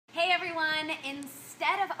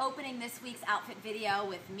instead of opening this week's outfit video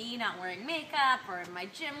with me not wearing makeup or in my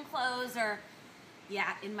gym clothes or,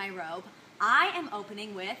 yeah, in my robe, I am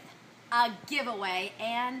opening with a giveaway.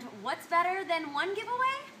 And what's better than one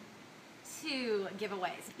giveaway? 2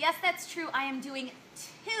 giveaways. Yes, that's true. I am doing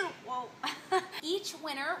 2. Whoa. Each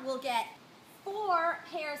winner will get 4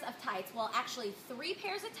 pairs of tights. Well, actually 3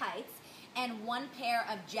 pairs of tights and 1 pair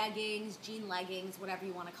of jeggings, jean leggings, whatever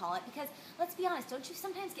you want to call it. Because let's be honest, don't you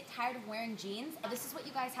sometimes get tired of wearing jeans? This is what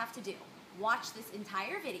you guys have to do. Watch this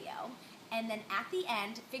entire video, and then at the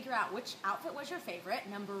end, figure out which outfit was your favorite,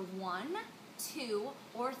 number 1, 2,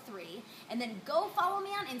 or 3, and then go follow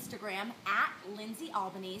me on Instagram at Lindsay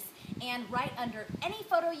Albanese and write under any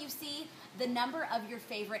photo you see the number of your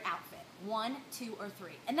favorite outfit, 1, 2, or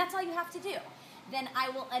 3. And that's all you have to do. Then I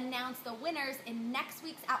will announce the winners in next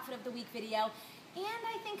week's Outfit of the Week video, and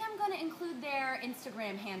I think I'm going to include their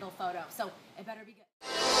Instagram handle photo, so it better be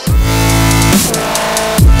good.